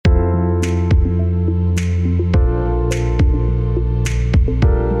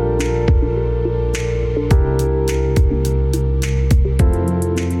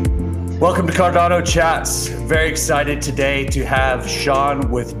Welcome to Cardano Chats. Very excited today to have Sean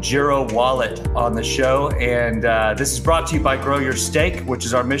with Giro Wallet on the show. And this is brought to you by Grow Your Stake, which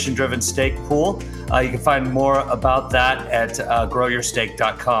is our mission-driven stake pool. You can find more about that at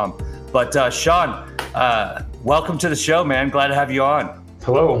growyourstake.com. But Sean, welcome to the show, man. Glad to have you on.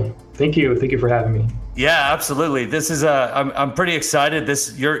 Hello. Thank you. Thank you for having me. Yeah, absolutely. This is I'm pretty excited.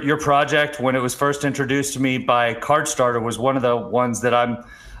 Your project, when it was first introduced to me by CardStarter, was one of the ones that I'm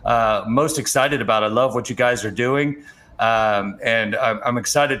most excited about. I love what you guys are doing, and I'm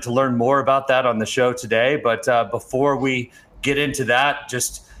excited to learn more about that on the show today. But before we get into that,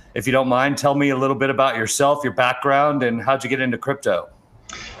 just if you don't mind, tell me a little bit about yourself, your background, and how'd you get into crypto?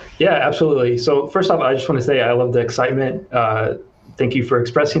 Yeah, absolutely. So first off, I just want to say I love the excitement. Thank you for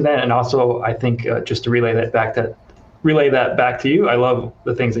expressing that, and also I think just to relay that back to you. I love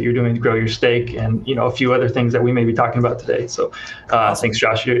the things that you're doing to grow your stake, and a few other things that we may be talking about today. So, awesome. Thanks,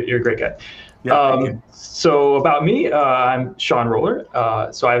 Josh. You're a great guy. Yeah, thank you. So about me, I'm Sean Roller.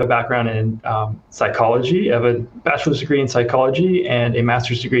 So I have a background in psychology. I have a bachelor's degree in psychology and a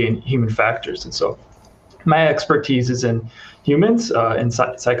master's degree in human factors. And so my expertise is in humans, in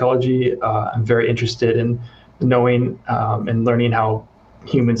psychology. I'm very interested in knowing and learning how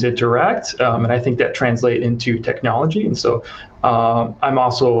humans interact, and I think that translates into technology. And so I'm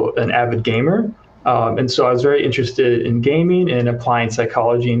also an avid gamer, and so I was very interested in gaming and applying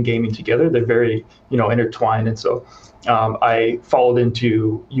psychology and gaming together. They're very intertwined, and so I followed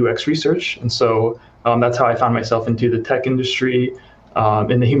into UX research, and so that's how I found myself into the tech industry.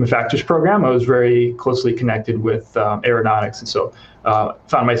 In the human factors program, I was very closely connected with aeronautics, and so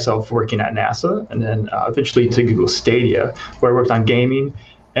found myself working at NASA, and then eventually to Google Stadia, where I worked on gaming,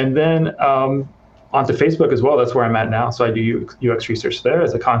 and then onto Facebook as well. That's where I'm at now. So I do UX research there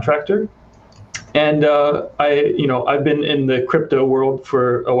as a contractor, and I've been in the crypto world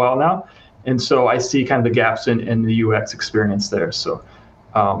for a while now, and so I see kind of the gaps in the UX experience there. So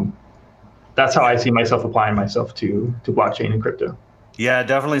that's how I see myself applying myself to blockchain and crypto. Yeah,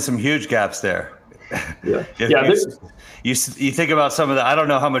 definitely some huge gaps there. Yeah. You think about some of the, I don't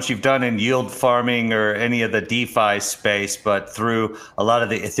know how much you've done in yield farming or any of the DeFi space, but through a lot of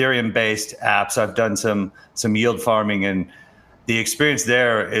the Ethereum-based apps, I've done some yield farming, and the experience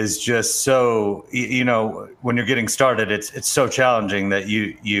there is just so, when you're getting started, it's so challenging that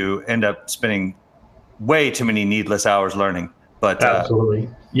you end up spending way too many needless hours learning. But absolutely.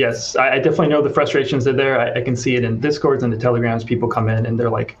 Yes, I definitely know the frustrations are there. I can see it in Discords and the Telegrams. People come in and they're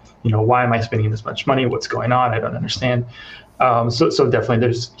like, why am I spending this much money? What's going on? I don't understand. So definitely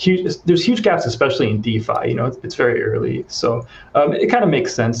there's huge gaps, especially in DeFi. It's very early. So it kind of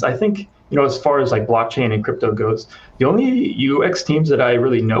makes sense. I think, as far as like blockchain and crypto goes, the only UX teams that I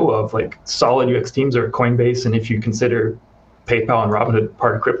really know of, like solid UX teams, are Coinbase. And if you consider PayPal and Robinhood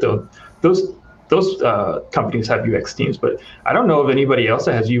part of crypto, those companies have UX teams, but I don't know of anybody else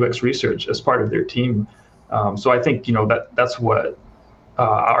that has UX research as part of their team. So I think that's what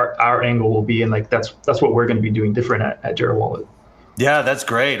our angle will be, and like that's what we're going to be doing different at Giro Wallet. Yeah, that's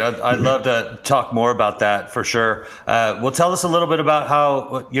great. I'd love to talk more about that for sure. Well, tell us a little bit about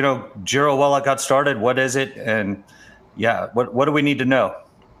how Giro Wallet got started. What is it, and what do we need to know?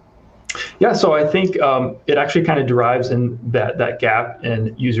 Yeah, so I think it actually kind of derives in that gap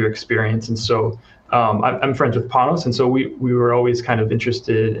in user experience. And so I'm friends with Panos, and so we were always kind of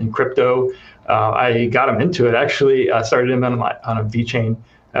interested in crypto. I got him into it, actually. I started him on a VeChain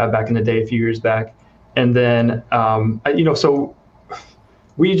back in the day, a few years back. And then, so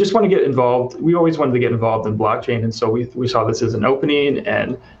we just want to get involved. We always wanted to get involved in blockchain. And so we saw this as an opening,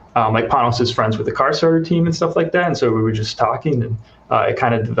 and like Panos is friends with the CardStarter team and stuff like that. And so we were just talking, and it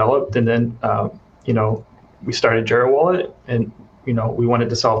kind of developed. And then, we started Giro Wallet, and, we wanted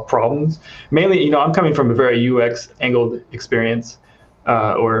to solve problems. Mainly, I'm coming from a very UX angled experience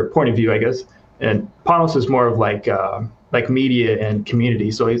or point of view, I guess. And Panos is more of like media and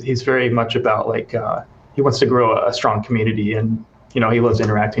community. So he's very much about he wants to grow a strong community, and, he loves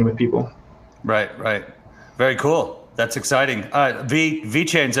interacting with people. Right. Very cool. That's exciting.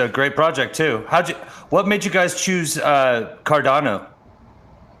 VeChain's a great project too. What made you guys choose Cardano?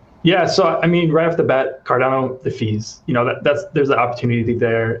 Yeah, so I mean, right off the bat, Cardano, the fees. There's an opportunity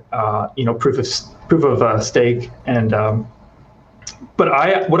there. Proof of stake, and but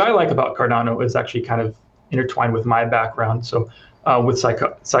what I like about Cardano is actually kind of intertwined with my background. So with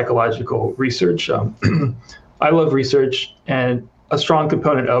psychological research, I love research, and a strong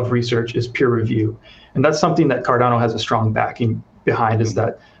component of research is peer review. And that's something that Cardano has a strong backing behind, is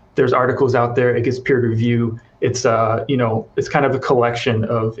that there's articles out there, it gets peer review. It's it's kind of a collection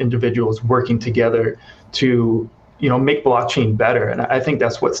of individuals working together to make blockchain better. And I think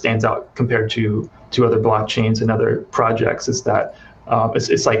that's what stands out compared to other blockchains and other projects, is that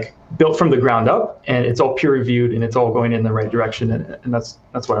it's like built from the ground up, and it's all peer reviewed, and it's all going in the right direction. And that's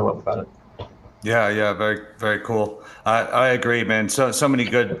what I love about it. Yeah, very, very cool. I agree, man. So many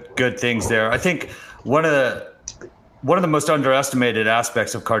good things there. I think one of the most underestimated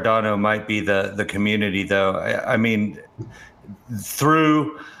aspects of Cardano might be the community, though. I mean,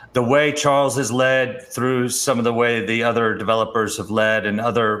 through the way Charles has led, through some of the way the other developers have led, and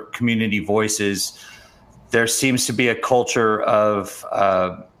other community voices, there seems to be a culture of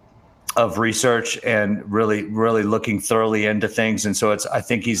research and really looking thoroughly into things. And so I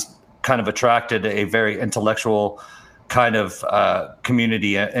think he's kind of attracted a very intellectual kind of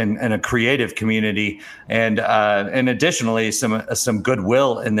community and a creative community, and additionally some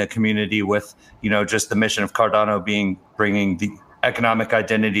goodwill in the community with just the mission of Cardano being bringing the economic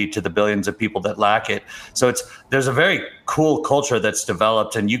identity to the billions of people that lack it. So there's a very cool culture that's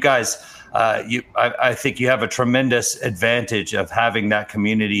developed, and you guys, I think you have a tremendous advantage of having that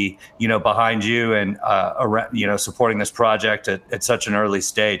community, behind you and around, supporting this project at such an early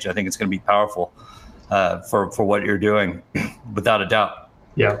stage. I think it's going to be powerful for what you're doing, without a doubt.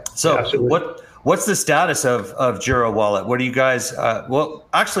 Yeah. So absolutely. What's the status of Jira Wallet? What do you guys? Well,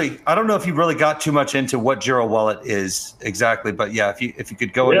 actually, I don't know if you really got too much into what Jira Wallet is exactly, but yeah, if you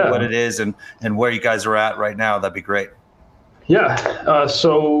could go into what it is and where you guys are at right now, that'd be great. Yeah.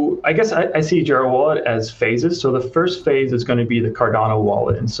 So I guess I see Jira Wallet as phases. So the first phase is going to be the Cardano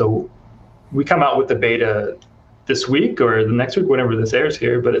wallet, and so we come out with the beta this week or the next week, whenever this airs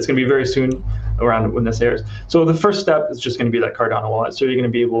here, but it's going to be very soon around when this airs. So the first step is just going to be that Cardano wallet. So you're going to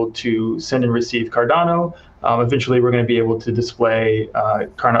be able to send and receive Cardano. Eventually, we're going to be able to display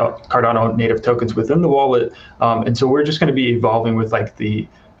Cardano native tokens within the wallet. And so we're just going to be evolving with like the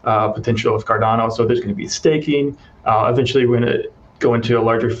potential of Cardano. So there's going to be staking. Eventually, we're going to go into a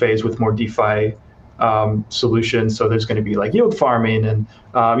larger phase with more DeFi solutions. So there's going to be like yield farming and,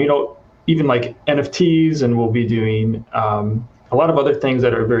 even like NFTs, and we'll be doing a lot of other things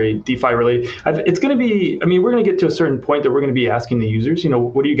that are very DeFi related. It's going to be, we're going to get to a certain point that we're going to be asking the users,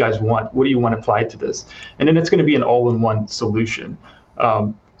 what do you guys want? What do you want applied to this? And then it's going to be an all-in-one solution.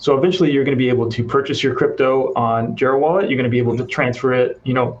 So eventually you're going to be able to purchase your crypto on Jira Wallet. You're going to be able to transfer it,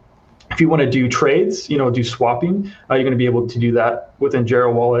 if you want to do trades, do swapping, you're going to be able to do that within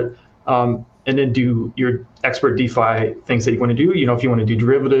Jira Wallet. And then do your expert DeFi things that you want to do. If you want to do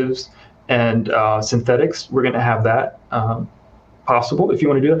derivatives and synthetics, we're going to have that possible if you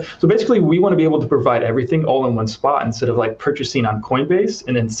want to do that. So basically, we want to be able to provide everything all in one spot instead of like purchasing on Coinbase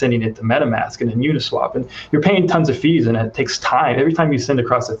and then sending it to MetaMask and then Uniswap. And you're paying tons of fees, and it takes time. Every time you send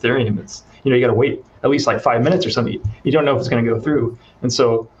across Ethereum, it's you got to wait at least like 5 minutes or something. You don't know if it's going to go through. And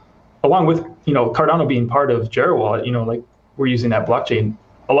so, along with Cardano being part of Jira Wallet, like we're using that blockchain.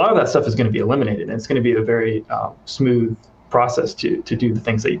 A lot of that stuff is going to be eliminated, and it's going to be a very smooth process to do the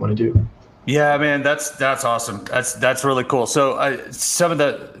things that you want to do. Yeah, man, that's awesome. That's really cool. So some of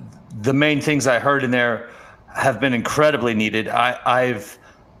the main things I heard in there have been incredibly needed. I've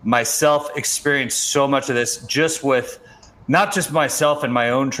myself experienced so much of this just with not just myself and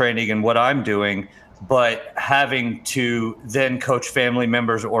my own training and what I'm doing, but having to then coach family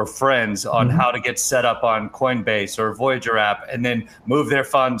members or friends on how to get set up on Coinbase or Voyager app, and then move their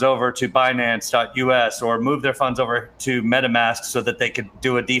funds over to Binance.us or move their funds over to MetaMask so that they could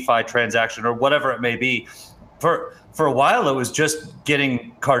do a DeFi transaction or whatever it may be. For a while, it was just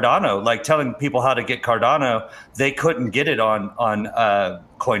getting Cardano, like telling people how to get Cardano. They couldn't get it on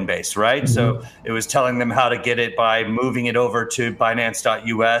Coinbase, right? So it was telling them how to get it by moving it over to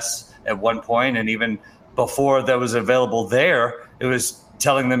Binance.us at one point, and even before that was available there, it was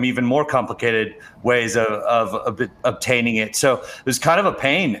telling them even more complicated ways of obtaining it. So it was kind of a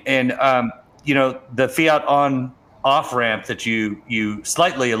pain. And the fiat on off ramp that you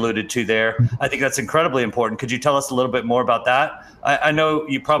slightly alluded to there, I think that's incredibly important. Could you tell us a little bit more about that? I know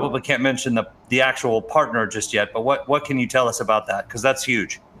you probably can't mention the actual partner just yet, but what can you tell us about that? Because that's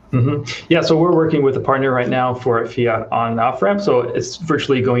huge. Mm-hmm. Yeah, so we're working with a partner right now for a fiat on and off ramp. So it's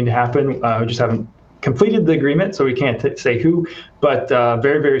virtually going to happen. We just haven't completed the agreement, so we can't say who. But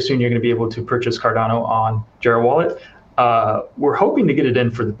very, very soon, you're going to be able to purchase Cardano on Jira Wallet. We're hoping to get it in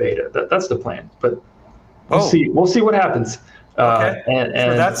for the beta. That's the plan. But we'll see. We'll see what happens. Okay.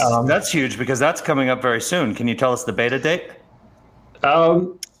 And so that's huge because that's coming up very soon. Can you tell us the beta date?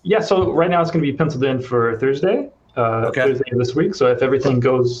 Yeah. So right now it's going to be penciled in for Thursday. Thursday of this week. So if everything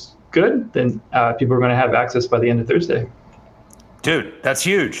goes good, then people are going to have access by the end of Thursday. Dude, that's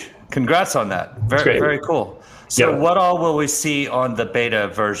huge. Congrats on that. Very, very cool. So what all will we see on the beta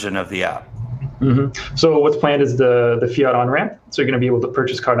version of the app? So what's planned is the fiat on ramp. So you're going to be able to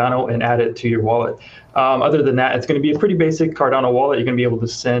purchase Cardano and add it to your wallet. Other than that, it's going to be a pretty basic Cardano wallet. You're going to be able to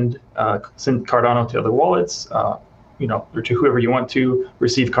send Cardano to other wallets, or to whoever you want to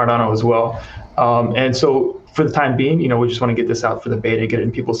receive Cardano as well. And so for the time being, we just want to get this out for the beta, get it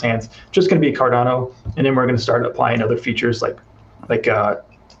in people's hands. Just going to be Cardano, and then we're going to start applying other features like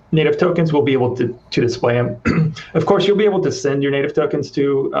native tokens. We'll be able to display them. Of course, you'll be able to send your native tokens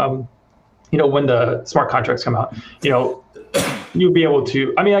to when the smart contracts come out, you'll be able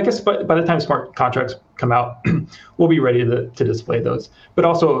to, I guess by the time smart contracts come out, we'll be ready to display those, but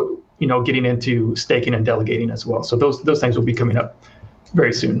also, getting into staking and delegating as well. So those things will be coming up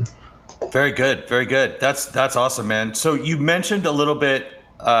very soon. Very good. Very good. That's awesome, man. So you mentioned a little bit,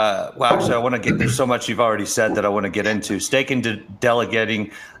 actually I want to get, there's so much you've already said that I want to get into. Staking to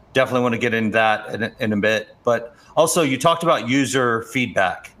delegating, definitely want to get into that in a bit, but also you talked about user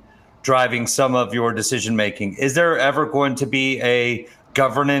feedback driving some of your decision making. Is there ever going to be a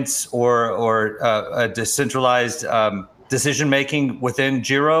governance or a decentralized decision making within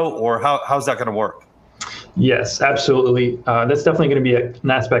Giro, or how's that going to work? Yes, absolutely. That's definitely going to be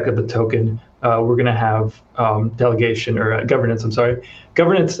an aspect of the token. We're going to have delegation or governance.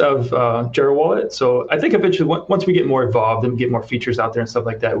 Governance of Giro Wallet. So I think eventually, once we get more involved and get more features out there and stuff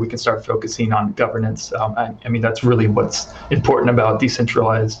like that, we can start focusing on governance. That's really what's important about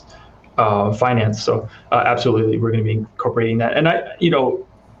decentralized finance. So absolutely, we're going to be incorporating that. And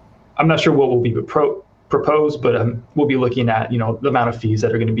I'm not sure what will be proposed, but we'll be looking at the amount of fees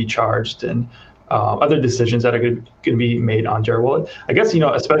that are going to be charged and other decisions that are going to be made on Giro Wallet. I guess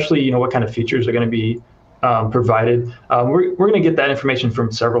especially what kind of features are going to be provided. We're going to get that information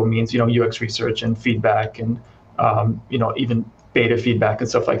from several means. UX research and feedback, and even beta feedback and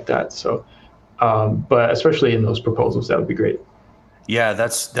stuff like that. So, but especially in those proposals, that would be great. Yeah,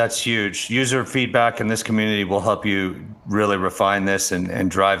 that's huge. User feedback in this community will help you really refine this and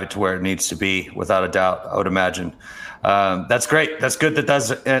drive it to where it needs to be, without a doubt, I would imagine. That's great. That's good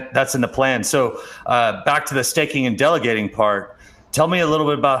that's in the plan. So back to the staking and delegating part, tell me a little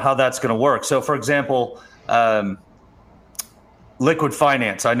bit about how that's going to work. So for example, Liquid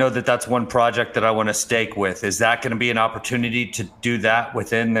Finance, I know that's one project that I want to stake with. Is that going to be an opportunity to do that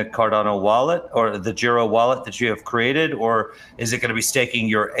within the Cardano wallet or the Giro wallet that you have created? Or is it going to be staking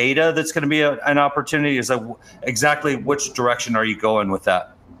your ADA that's going to be an opportunity? Exactly which direction are you going with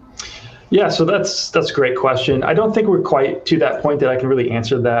that? Yeah, so that's a great question. I don't think we're quite to that point that I can really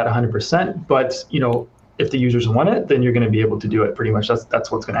answer that 100%, but if the users want it, then you're going to be able to do it. Pretty much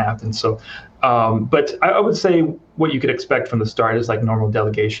that's what's going to happen. So, but I would say what you could expect from the start is like normal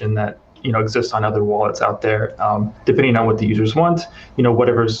delegation that exists on other wallets out there. Depending on what the users want,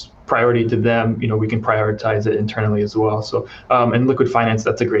 whatever's priority to them, we can prioritize it internally as well. So, and Liquid Finance,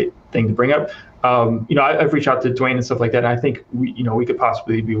 that's a great thing to bring up. I've reached out to Dwayne and stuff like that, and I think we could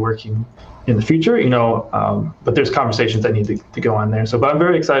possibly be working in the future. But there's conversations that need to go on there. So, but I'm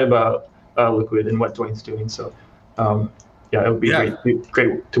very excited about Liquid and what Dwayne's doing. So, it would be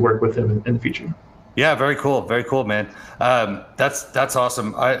great to work with him in the future. Yeah, very cool, man. That's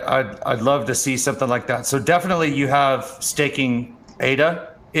awesome. I'd love to see something like that. So definitely, you have staking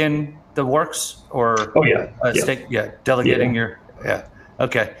ADA in the works, or delegating your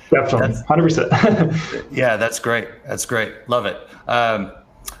okay, definitely 100%. Yeah, that's great. Love it.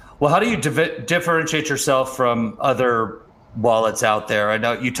 Well, how do you differentiate yourself from other wallets out there? I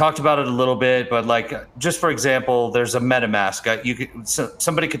know you talked about it a little bit, but like, just for example, there's a MetaMask.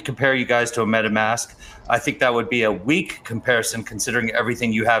 Somebody could compare you guys to a MetaMask. I think that would be a weak comparison considering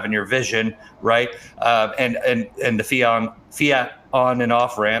everything you have in your vision, right? And the fiat on and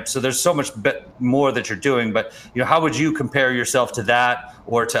off ramp. So there's so much more that you're doing, but how would you compare yourself to that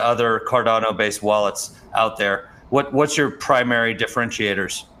or to other Cardano based wallets out there? What's your primary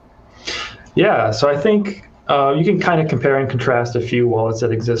differentiators? Yeah, so I think you can kind of compare and contrast a few wallets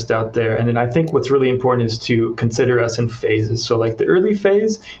that exist out there. And then I think what's really important is to consider us in phases. So like the early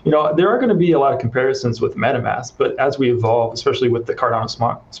phase, there are going to be a lot of comparisons with MetaMask, but as we evolve, especially with the Cardano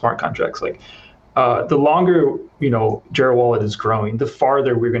smart contracts, like the longer, Giro Wallet is growing, the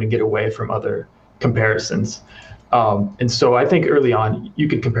farther we're going to get away from other comparisons. And so I think early on, you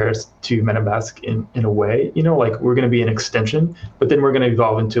could compare us to MetaMask in a way, like we're going to be an extension, but then we're going to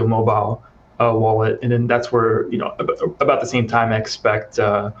evolve into a mobile wallet. And then that's where, about the same time, I expect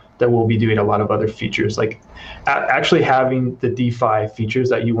that we'll be doing a lot of other features, like actually having the DeFi features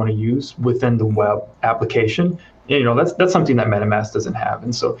that you want to use within the web application. That's something that MetaMask doesn't have.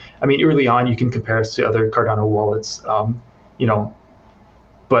 And so, early on, you can compare us to other Cardano wallets,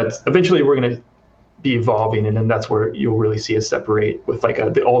 but eventually we're going to be evolving. And then that's where you'll really see us separate with like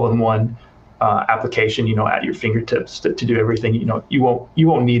the all-in-one application, at your fingertips to do everything. You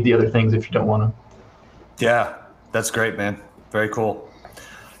won't need the other things if you don't want to. Yeah, that's great, man. Very cool.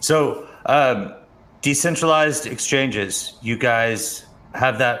 So decentralized exchanges, you guys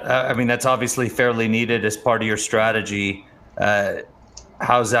have that. I mean, that's obviously fairly needed as part of your strategy.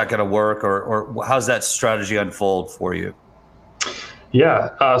 How's that going to work, or how's that strategy unfold for you?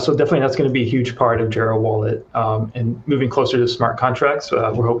 Yeah, so definitely that's going to be a huge part of Jera Wallet, and moving closer to smart contracts.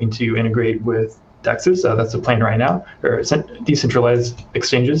 We're hoping to integrate with DEXs. That's the plan right now, or decentralized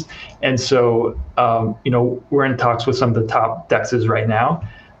exchanges. And so, we're in talks with some of the top DEXs right now.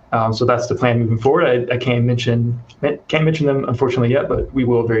 So that's the plan moving forward. I can't mention them unfortunately yet, but we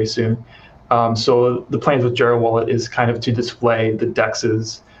will very soon. So the plans with Jera Wallet is kind of to display the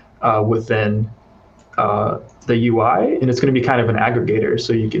DEXs within the UI, and it's going to be kind of an aggregator.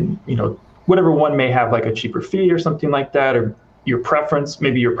 So you can, whatever one may have like a cheaper fee or something like that, or your preference,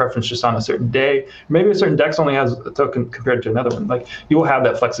 maybe your preference just on a certain day, maybe a certain DEX only has a token compared to another one. Like you will have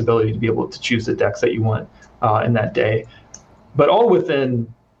that flexibility to be able to choose the DEX that you want in that day, but all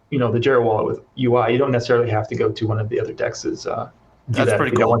within, the Jera Wallet with UI. You don't necessarily have to go to one of the other DEXs. That's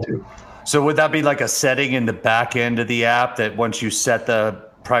pretty cool. Want to. So would that be like a setting in the back end of the app that once you set the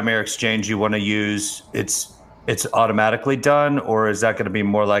primary exchange you want to use, it's automatically done, or is that going to be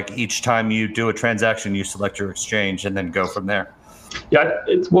more like each time you do a transaction, you select your exchange and then go from there? Yeah,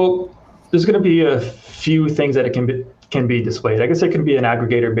 there's going to be a few things that it can be displayed. I guess it can be an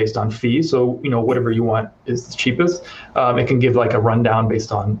aggregator based on fees. So, whatever you want is the cheapest. It can give like a rundown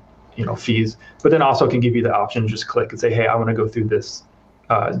based on, fees, but then also can give you the option to just click and say, hey, I want to go through this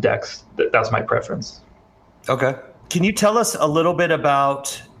DEX. That's my preference. Okay. Can you tell us a little bit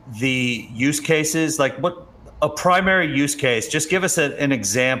about the use cases? Like what a primary use case, just give us an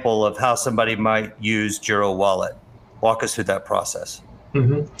example of how somebody might use Jera Wallet. Walk us through that process.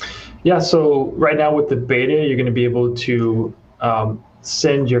 Mm-hmm. Yeah, so right now with the beta, you're going to be able to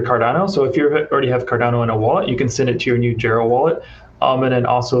send your Cardano. So if you already have Cardano in a wallet, you can send it to your new Jera Wallet. And then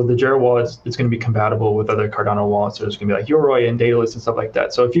also the Jera Wallet is going to be compatible with other Cardano wallets. So there's going to be like Yoroi and Daedalus and stuff like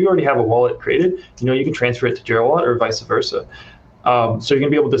that. So if you already have a wallet created, you can transfer it to Jera Wallet or vice versa. So you're going to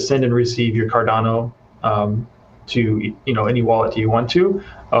be able to send and receive your Cardano to any wallet you want to.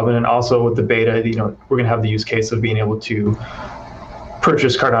 And then also with the beta, we're going to have the use case of being able to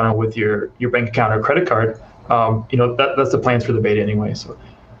purchase Cardano with your bank account or credit card. That's the plans for the beta anyway. So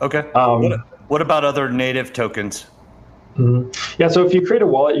okay. What about other native tokens? Mm-hmm. Yeah, so if you create a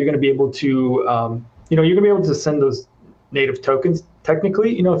wallet, you're going to be able to, you're going to be able to send those native tokens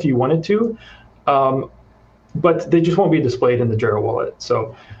technically, if you wanted to, but they just won't be displayed in the Jera Wallet.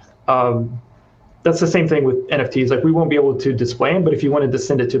 So that's the same thing with NFTs. Like we won't be able to display them, but if you wanted to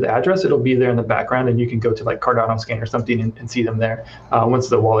send it to the address, it'll be there in the background, and you can go to like Cardano Scan or something and see them there once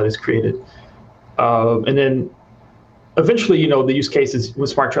the wallet is created. And then eventually, the use cases when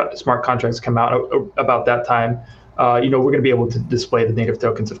smart contracts come out about that time. We're going to be able to display the native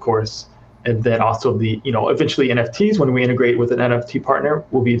tokens, of course, and then also the, eventually NFTs. When we integrate with an NFT partner,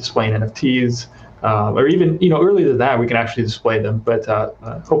 we'll be displaying NFTs, or even, earlier than that, we can actually display them. But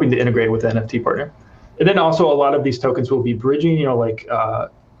hoping to integrate with an NFT partner, and then also a lot of these tokens will be bridging. Like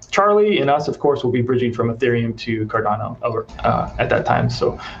Charlie and us, of course, will be bridging from Ethereum to Cardano at that time.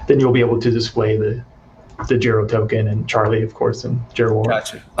 So then you'll be able to display the Jera token and Charlie, of course, and Jera Wallet.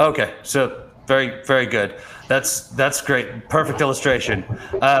 Gotcha. Okay, so very, very good. That's great. Perfect illustration.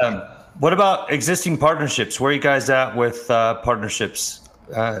 What about existing partnerships? Where are you guys at with partnerships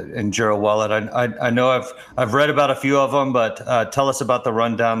in Jera Wallet? I know I've read about a few of them, but tell us about the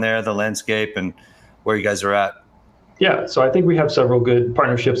rundown there, the landscape, and where you guys are at. Yeah, so I think we have several good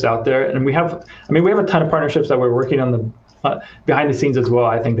partnerships out there, and we have a ton of partnerships that we're working on the behind the scenes as well.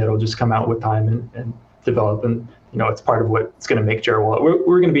 I think that'll just come out with time and develop, and it's part of what's going to make Jera Wallet.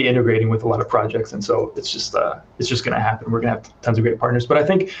 We're going to be integrating with a lot of projects, and so it's just going to happen. We're going to have tons of great partners. But I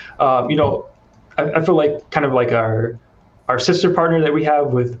think I feel like kind of like our sister partner that we have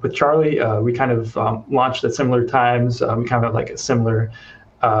with Charlie, we kind of launched at similar times. We kind of have like a similar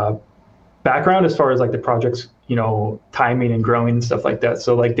background as far as like the project's timing and growing and stuff like that.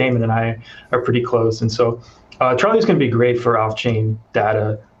 So like Damon and I are pretty close, and so Charlie's going to be great for off-chain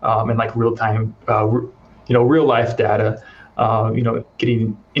data and like real-time. Real life data,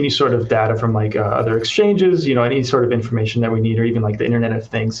 getting any sort of data from like other exchanges, any sort of information that we need, or even like the Internet of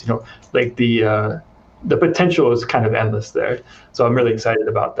Things, like the potential is kind of endless there. So I'm really excited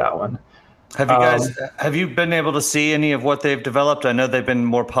about that one. Have you been able to see any of what they've developed? I know they've been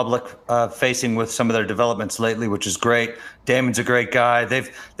more public facing with some of their developments lately, which is great. Damon's a great guy.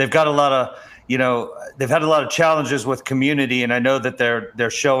 They've got a lot of, they've had a lot of challenges with community, and I know that they're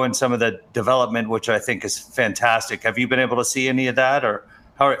showing some of the development, which I think is fantastic. Have you been able to see any of that, or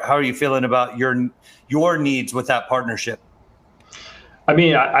how are you feeling about your needs with that partnership? I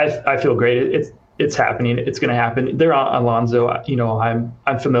mean, I feel great. It's happening. It's going to happen. They're on Alonzo.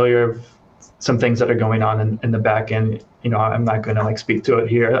 I'm familiar with some things that are going on in the back end. I'm not going to speak to it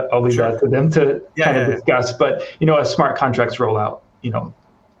here. I'll leave that to them to discuss. But as smart contracts roll out,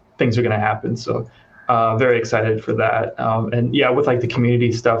 things are going to happen. So very excited for that. And yeah, with the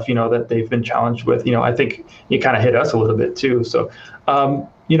community stuff, that they've been challenged with, I think it kind of hit us a little bit too. So,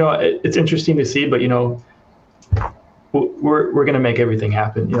 it's interesting to see, but, we're going to make everything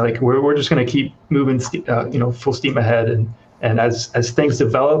happen. We're just going to keep moving, full steam ahead. And as things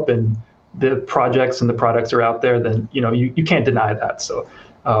develop and the projects and the products are out there, then, you can't deny that. So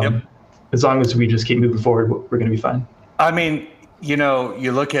as long as we just keep moving forward, we're going to be fine. I mean,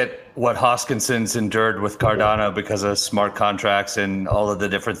 you look at what Hoskinson's endured with Cardano because of smart contracts and all of the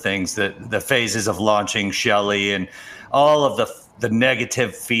different things, that the phases of launching Shelley and all of the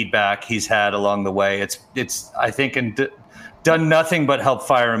negative feedback he's had along the way. It's I think done nothing but help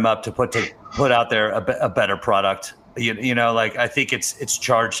fire him up to put out there a better product. I think it's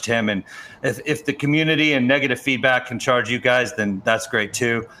charged him, and if the community and negative feedback can charge you guys, then that's great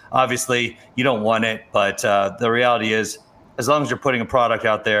too. Obviously, you don't want it, but the reality is, as long as you're putting a product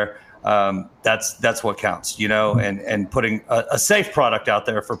out there, that's what counts, and putting a safe product out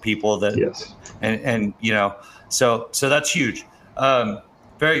there for people that, and so that's huge.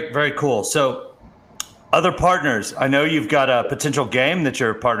 Very, very cool. So other partners, I know you've got a potential game that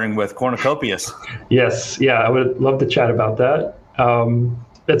you're partnering with, Cornucopias. Yes. Yeah. I would love to chat about that.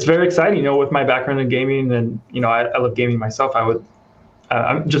 It's very exciting, with my background in gaming, and, I love gaming myself.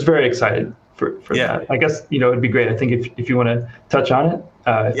 I'm just very excited for that. I guess, it'd be great. I think if you want to touch on it,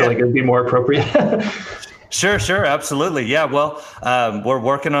 I feel like it'd be more appropriate. Sure. Absolutely. Yeah. Well, we're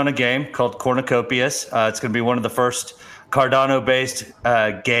working on a game called Cornucopias. It's going to be one of the first Cardano-based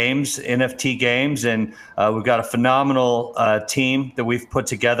games, NFT games, and we've got a phenomenal team that we've put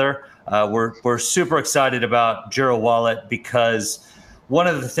together. We're super excited about Jiro Wallet because one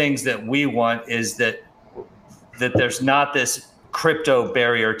of the things that we want is that there's not this crypto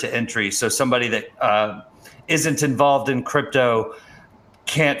barrier to entry. So somebody that isn't involved in crypto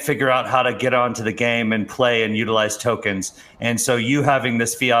can't figure out how to get onto the game and play and utilize tokens. And so you having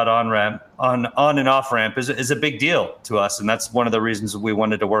this fiat on and off ramp is a big deal to us. And that's one of the reasons we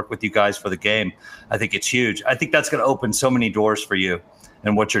wanted to work with you guys for the game. I think it's huge. I think that's going to open so many doors for you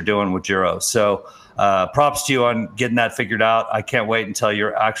and what you're doing with Jiro. So props to you on getting that figured out. I can't wait until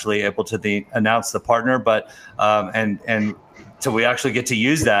you're actually able to announce the partner, but and till we actually get to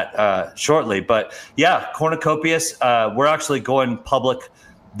use that shortly. But yeah, Cornucopias, we're actually going public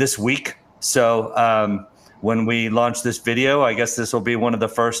this week. So when we launch this video, I guess this will be one of the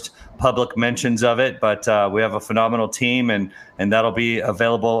first public mentions of it. But we have a phenomenal team, and that'll be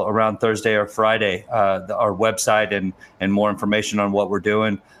available around Thursday or Friday, our website and more information on what we're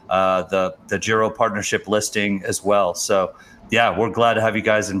doing, the Jiro partnership listing as well. So yeah, we're glad to have you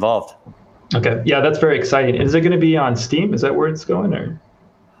guys involved. Okay. Yeah, that's very exciting. Is it going to be on Steam? Is that where it's going, or?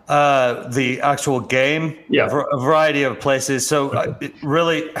 The actual game? Yeah. A variety of places. So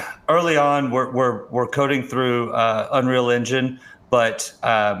really early on, we're coding through Unreal Engine, but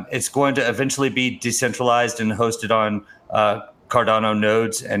it's going to eventually be decentralized and hosted on Cardano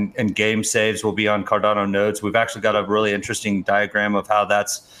nodes, and game saves will be on Cardano nodes. We've actually got a really interesting diagram of how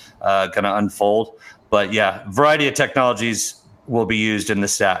that's going to unfold. But yeah, variety of technologies will be used in the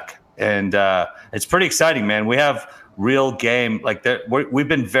stack. And it's pretty exciting, man. We have real game we've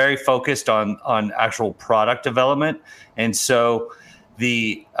been very focused on actual product development, and so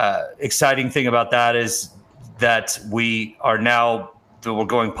the exciting thing about that is that we are now that we're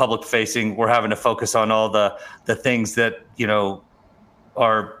going public facing. We're having to focus on all the things that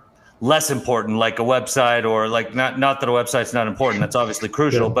are less important, like a website, or not that a website's not important. That's obviously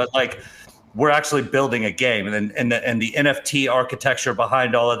crucial, but we're actually building a game, and the NFT architecture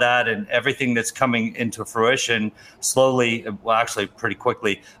behind all of that, and everything that's coming into fruition slowly, well, actually pretty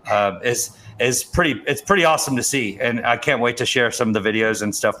quickly, is pretty awesome to see. And I can't wait to share some of the videos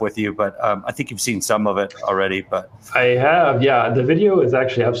and stuff with you. But I think you've seen some of it already. But I have, yeah. The video is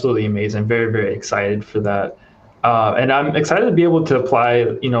actually absolutely amazing. Very, very excited for that. And I'm excited to be able to apply,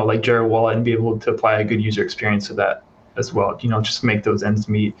 like Jiro Wallet, and be able to apply a good user experience to that as well, just make those ends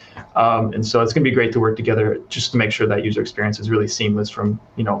meet. And so it's going to be great to work together just to make sure that user experience is really seamless from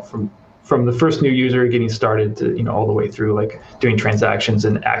the first new user getting started to, all the way through, like doing transactions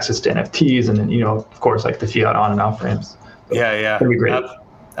and access to NFTs. And then, of course, like the fiat on and off ramps. So yeah. It's going to be great.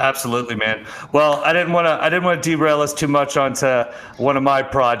 Absolutely, man. Well, I didn't want to derail us too much onto one of my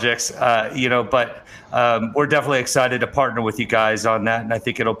projects, but we're definitely excited to partner with you guys on that, and I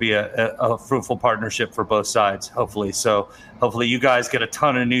think it'll be a fruitful partnership for both sides, hopefully. So hopefully you guys get a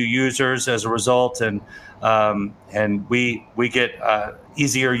ton of new users as a result, and we get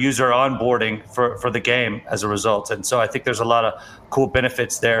easier user onboarding for the game as a result. And so I think there's a lot of cool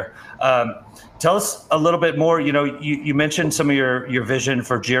benefits there. Tell us a little bit more. You mentioned some of your vision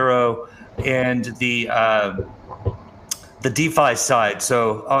for Giro and the DeFi side.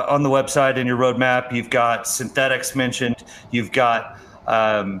 So on the website and your roadmap, you've got synthetics mentioned. You've got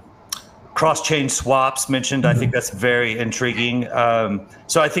cross-chain swaps mentioned. I think that's very intriguing.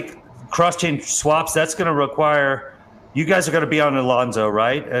 So I think cross-chain swaps, that's going to require, you guys are going to be on Alonzo,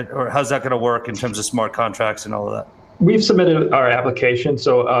 right? Or how's that going to work in terms of smart contracts and all of that? We've submitted our application,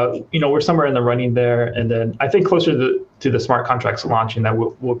 so we're somewhere in the running there, and then I think closer to the smart contracts launching that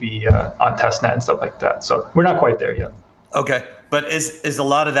we'll be on testnet and stuff like that. So we're not quite there yet. Okay, but is a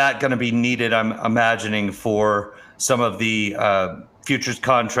lot of that going to be needed? I'm imagining for some of the futures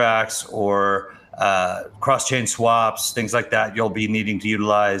contracts or cross-chain swaps, things like that. You'll be needing to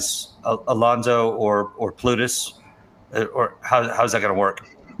utilize Alonzo or Plutus, or how's that going to work?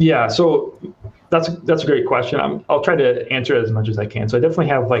 Yeah, so that's a great question. I'll try to answer it as much as I can. So I definitely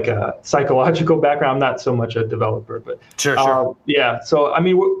have like a psychological background. I'm not so much a developer, but sure. Yeah. So I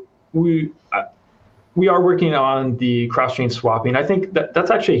mean, we are working on the cross-chain swapping. I think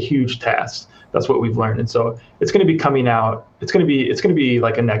that's actually a huge task. That's what we've learned, and so it's going to be coming out. It's going to be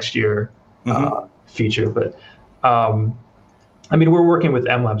like a next year feature. But I mean, we're working with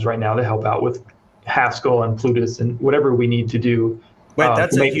MLabs right now to help out with Haskell and Plutus and whatever we need to do. Wait,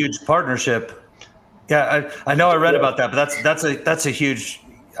 that's a huge partnership. Yeah, I know I read about that, but that's a huge.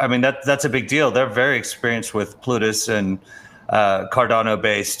 I mean, that's a big deal. They're very experienced with Plutus and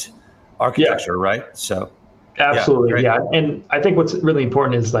Cardano-based architecture, right? So absolutely, yeah. And I think what's really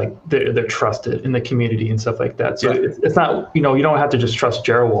important is like they're trusted in the community and stuff like that. So it's not, you don't have to just trust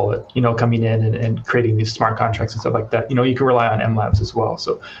Gero Wallet, coming in and creating these smart contracts and stuff like that. You can rely on MLabs as well.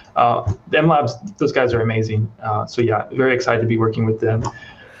 So the MLabs, those guys are amazing. So yeah, very excited to be working with them.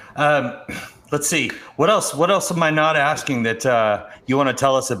 Let's see. What else am I not asking that you want to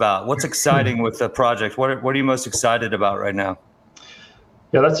tell us about? What's exciting with the project? What are you most excited about right now?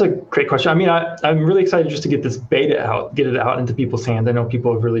 Yeah, that's a great question. I mean, I'm really excited just to get this beta out, get it out into people's hands. I know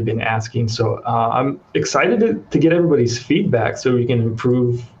people have really been asking. So I'm excited to get everybody's feedback so we can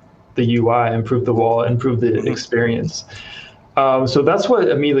improve the UI, improve the wallet, improve the experience. So that's what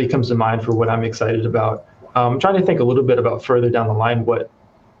immediately comes to mind for what I'm excited about. I'm trying to think a little bit about further down the line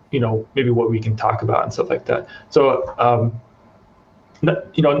maybe what we can talk about and stuff like that. So,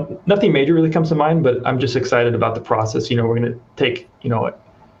 nothing major really comes to mind, but I'm just excited about the process. We're going to take,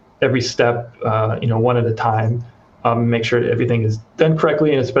 every step, one at a time, make sure everything is done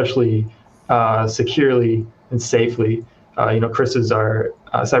correctly and especially securely and safely. Chris is our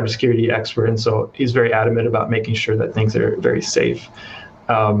cybersecurity expert, and so he's very adamant about making sure that things are very safe.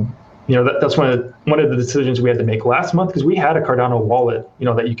 That's one of the decisions we had to make last month, because we had a Cardano wallet,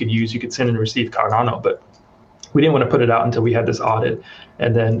 that you could use. You could send and receive Cardano, but we didn't want to put it out until we had this audit,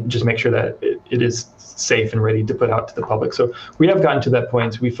 and then just make sure that it is safe and ready to put out to the public. So we have gotten to that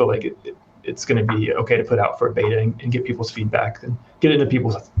point. So we feel like it's going to be okay to put out for a beta and get people's feedback and get it into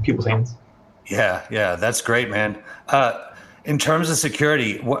people's hands. Yeah, that's great, man. In terms of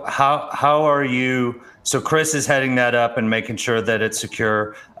security, how are you? So Chris is heading that up and making sure that it's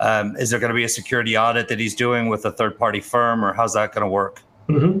secure. Is there going to be a security audit that he's doing with a third-party firm, or how's that going to work?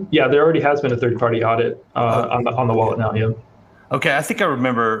 Mm-hmm. Yeah, there already has been a third-party audit on the wallet now. Yeah. Okay, I think I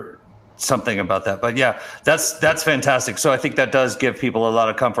remember something about that, but yeah, that's fantastic. So I think that does give people a lot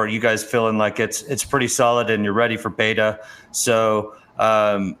of comfort. You guys feeling like it's pretty solid and you're ready for beta. So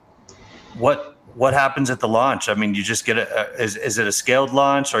what happens at the launch? I mean, you just get is it a scaled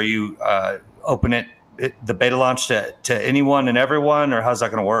launch? Or you open the beta launch to anyone and everyone, or how's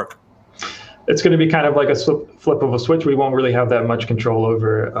that going to work? It's going to be kind of like a flip of a switch. We won't really have that much control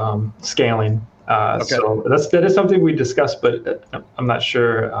over scaling. Okay. So that is something we discussed, but I'm not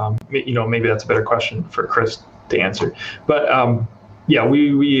sure. Maybe that's a better question for Chris to answer. But yeah,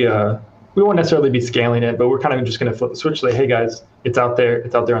 we won't necessarily be scaling it, but we're kind of just going to flip the switch. Like, hey guys, it's out there.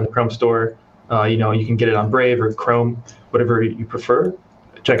 It's out there on the Chrome store. You can get it on Brave or Chrome, whatever you prefer.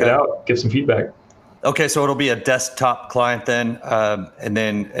 Check it out. Give some feedback. Okay, so it'll be a desktop client then, and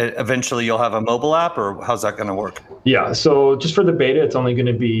then eventually you'll have a mobile app, or how's that going to work? Yeah, so just for the beta, it's only going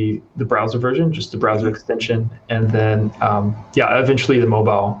to be the browser version, just the browser extension, and then eventually we'll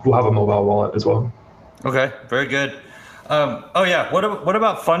have a mobile wallet as well. Okay, very good. Oh yeah. What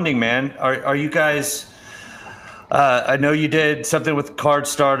about funding, man? Are you guys? I know you did something with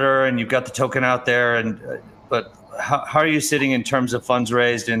CardStarter, and you've got the token out there, but how are you sitting in terms of funds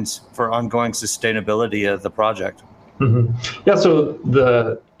raised and for ongoing sustainability of the project? Mm-hmm. Yeah. So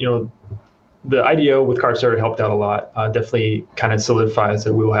the IDO with CardStarter helped out a lot. Definitely kind of solidifies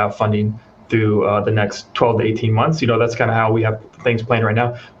that we will have funding through the next 12 to 18 months. That's kind of how we have things planned right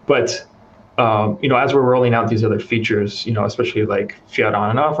now. But as we're rolling out these other features, especially like fiat on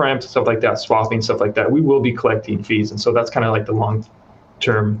and off ramps, stuff like that, swapping, stuff like that, we will be collecting fees. And so that's kind of like the long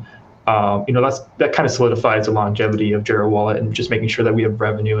term, that kind of solidifies the longevity of Jira Wallet and just making sure that we have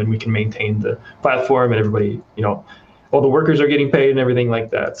revenue and we can maintain the platform and everybody, all the workers are getting paid and everything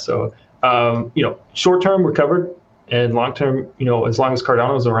like that. So, short term, we're covered. And long term, as long as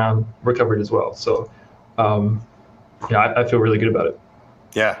Cardano is around, we're covered as well. So, I feel really good about it.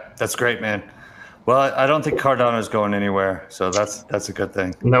 Yeah, that's great, man. Well, I don't think Cardano is going anywhere, so that's a good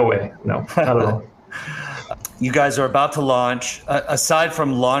thing. No way, no, not at all. You guys are about to launch. Aside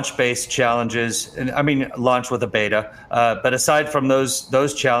from launch-based challenges, and I mean launch with a beta, but aside from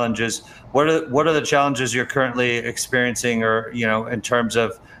those challenges, what are the challenges you're currently experiencing, or in terms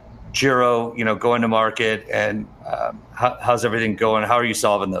of Jiro, going to market, and how's everything going? How are you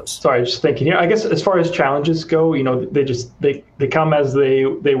solving those? Sorry, just thinking here. I guess as far as challenges go, they come as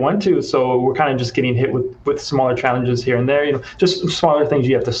they want to. So we're kind of just getting hit with smaller challenges here and there. Just smaller things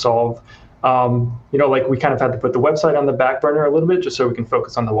you have to solve. Like we kind of had to put the website on the back burner a little bit just so we can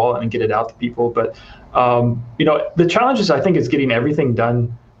focus on the wallet and get it out to people. But the challenges I think is getting everything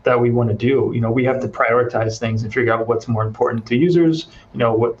done that we want to do. We have to prioritize things and figure out what's more important to users,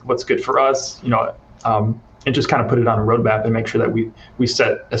 what's good for us, and just kind of put it on a roadmap and make sure that we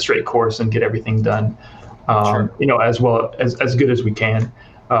set a straight course and get everything done, sure. As well as good as we can.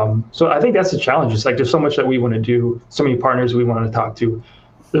 So I think that's the challenge. It's like there's so much that we want to do, so many partners we want to talk to.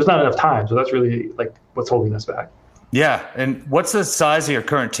 There's not enough time. So that's really like what's holding us back. Yeah. And what's the size of your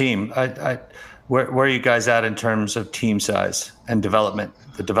current team? Where are you guys at in terms of team size and development?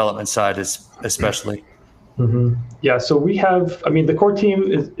 The development side is especially. Mm-hmm. Yeah, so we have, the core team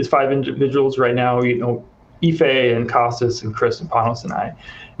is 5 individuals right now, Ife and Costas and Chris and Panos and I.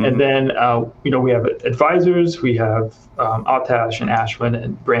 Mm-hmm. And then, we have advisors, we have Atash and Ashwin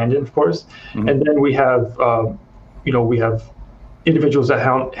and Brandon, of course. Mm-hmm. And then we have, we have individuals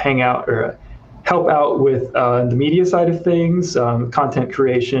that hang out or help out with the media side of things, content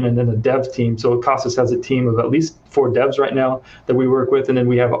creation, and then the dev team. So Costas has a team of at least 4 devs right now that we work with, and then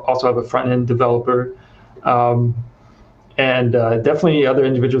we also have a front-end developer, and definitely other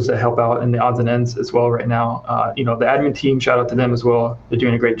individuals that help out in the odds and ends as well right now. The admin team, shout out to them as well. They're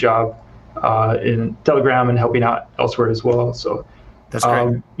doing a great job in Telegram and helping out elsewhere as well. So that's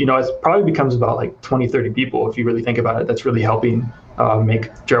great. It probably becomes about like 20, 30 people if you really think about it. That's really helping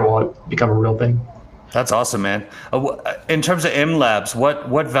make Jira Wallet become a real thing. That's awesome, man. In terms of M Labs,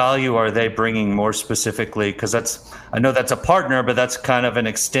 what value are they bringing more specifically? Because I know that's a partner, but that's kind of an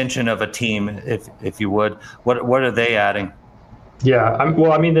extension of a team, if you would. What are they adding? Yeah,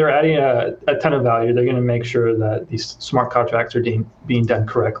 they're adding a ton of value. They're going to make sure that these smart contracts are being done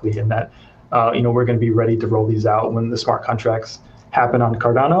correctly, and that we're going to be ready to roll these out when the smart contracts happen on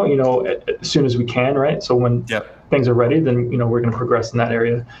Cardano. As soon as we can, right? So when things are ready, then we're going to progress in that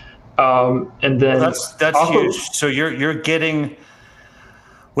area. And then that's also huge. So you're getting,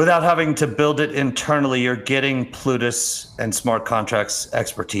 without having to build it internally, you're getting Plutus and smart contracts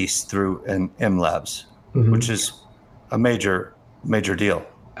expertise through M Labs, mm-hmm. which is a major deal.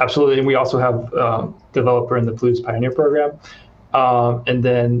 Absolutely. And we also have developer in the Plutus Pioneer program, and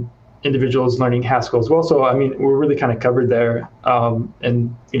then individuals learning Haskell as well. So we're really kind of covered there,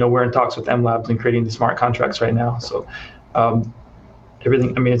 and we're in talks with M Labs and creating the smart contracts right now. So everything,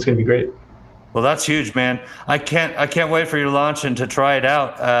 it's going to be great. Well, that's huge, man. I can't wait for your launch and to try it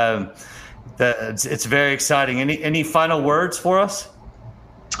out. It's very exciting. Any final words for us?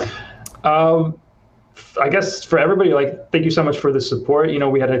 I guess for everybody, thank you so much for the support.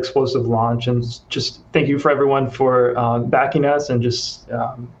 We had an explosive launch, and just thank you for everyone for backing us, and just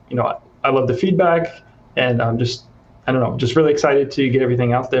I love the feedback, and I'm just really excited to get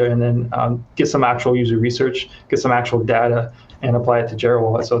everything out there, and then get some actual user research, get some actual data, and apply it to Jira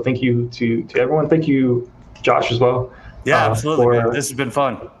Wallet. So thank you to everyone. Thank you, Josh, as well. Yeah, absolutely. Man. This has been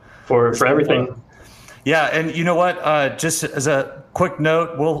fun. For everything. Fun. Yeah, and you know what? Just as a quick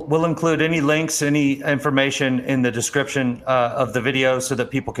note, we'll include any links, any information in the description of the video so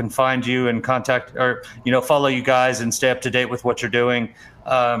that people can find you and contact or follow you guys and stay up to date with what you're doing.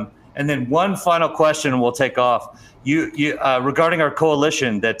 And then one final question, and we'll take off. You regarding our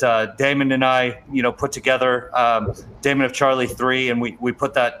coalition that Damon and I, put together, Damon of Charlie 3, and we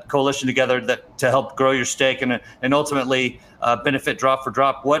put that coalition together to help grow your stake and ultimately benefit Drop for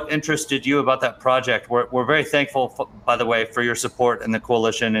Drop. What interested you about that project? We're very thankful, by the way, for your support in the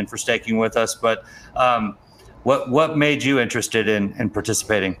coalition and for staking with us. But what made you interested in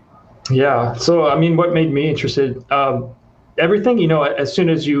participating? Yeah. So, what made me interested? Everything, as soon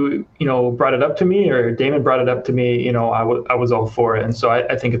as you brought it up to me, or Damon brought it up to me, I was all for it. And so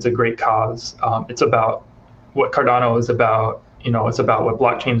I think it's a great cause. It's about what Cardano is about. It's about what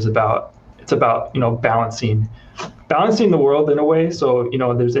blockchain is about. It's about, balancing the world in a way. So,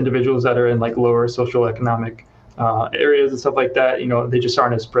 there's individuals that are in like lower social economic areas and stuff like that. They just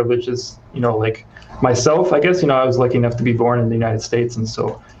aren't as privileged as, like myself, I guess. I was lucky enough to be born in the United States. And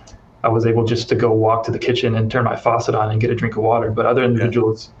so I was able just to go walk to the kitchen and turn my faucet on and get a drink of water. But other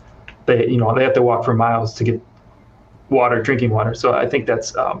individuals, they have to walk for miles to get water, drinking water. So I think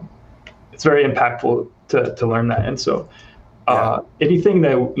that's it's very impactful to learn that. And so anything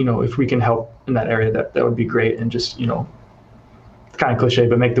that if we can help in that area, that would be great. And just kind of cliche,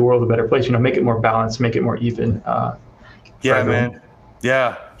 but make the world a better place. Make it more balanced, make it more even. Yeah, man.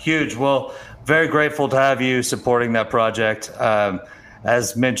 Yeah, huge. Well, very grateful to have you supporting that project.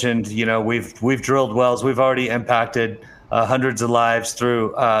 As mentioned, we've drilled wells. We've already impacted hundreds of lives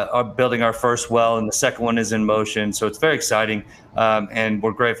through building our first well, and the second one is in motion. So it's very exciting, and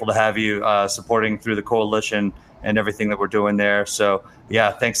we're grateful to have you supporting through the coalition and everything that we're doing there. So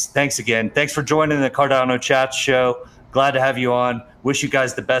yeah, thanks again. Thanks for joining the Cardano Chats show. Glad to have you on. Wish you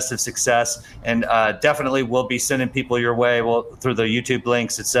guys the best of success, and definitely we'll be sending people your way through the YouTube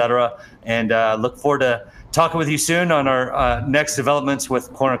links, etc. And look forward to talking with you soon on our next developments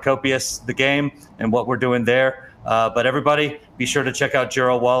with Cornucopias, the game, and what we're doing there. But everybody, be sure to check out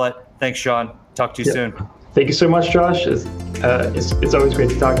Juro Wallet. Thanks, Sean. Talk to you soon. Thank you so much, Josh. It's always great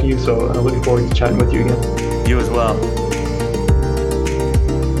to talk to you. So looking forward to chatting with you again. You as well.